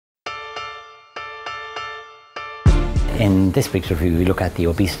In this week's review, we look at the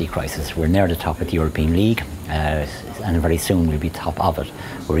obesity crisis. We're near the top of the European League, and very soon we'll be top of it.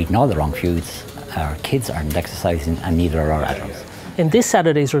 We're eating all the wrong foods, our kids aren't exercising, and neither are our adults. In this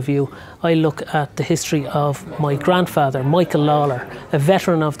Saturday's review, I look at the history of my grandfather, Michael Lawler, a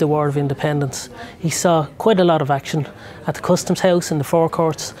veteran of the War of Independence. He saw quite a lot of action at the Customs House in the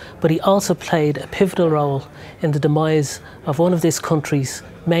forecourts, but he also played a pivotal role in the demise of one of this country's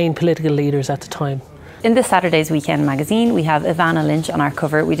main political leaders at the time. In this Saturday's Weekend magazine, we have Ivana Lynch on our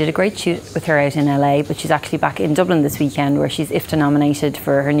cover. We did a great shoot with her out in LA, but she's actually back in Dublin this weekend, where she's IFTA nominated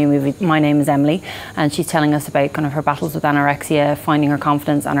for her new movie, My Name is Emily. And she's telling us about kind of her battles with anorexia, finding her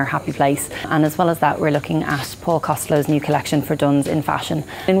confidence and her happy place. And as well as that, we're looking at Paul Costello's new collection for Dunnes in fashion.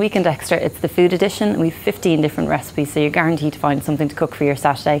 In Weekend Extra, it's the food edition. We've 15 different recipes, so you're guaranteed to find something to cook for your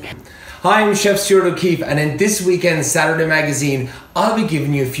Saturday. Hi, I'm Chef Stuart O'Keeffe, and in this weekend's Saturday magazine, I'll be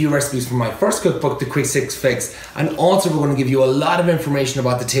giving you a few recipes from my first cookbook, The Quick Six Fix, and also we're going to give you a lot of information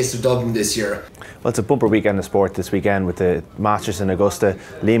about the Taste of Dublin this year. Well, it's a bumper weekend of sport this weekend with the Masters in Augusta.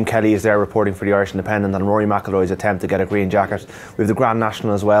 Liam Kelly is there reporting for the Irish Independent, and Rory McIlroy's attempt to get a green jacket. We have the Grand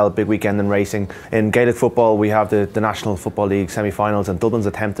National as well, big weekend in racing. In Gaelic football, we have the National Football League semi-finals and Dublin's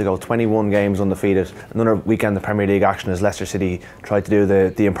attempt to go 21 games undefeated. Another weekend of Premier League action as Leicester City tried to do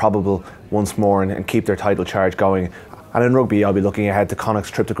the improbable once more and keep their title charge going. And in rugby, I'll be looking ahead to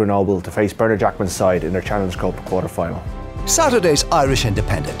Connacht's trip to Grenoble to face Bernard Jackman's side in their Challenge Cup quarter-final. Saturday's Irish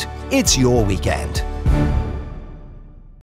Independent. It's your weekend.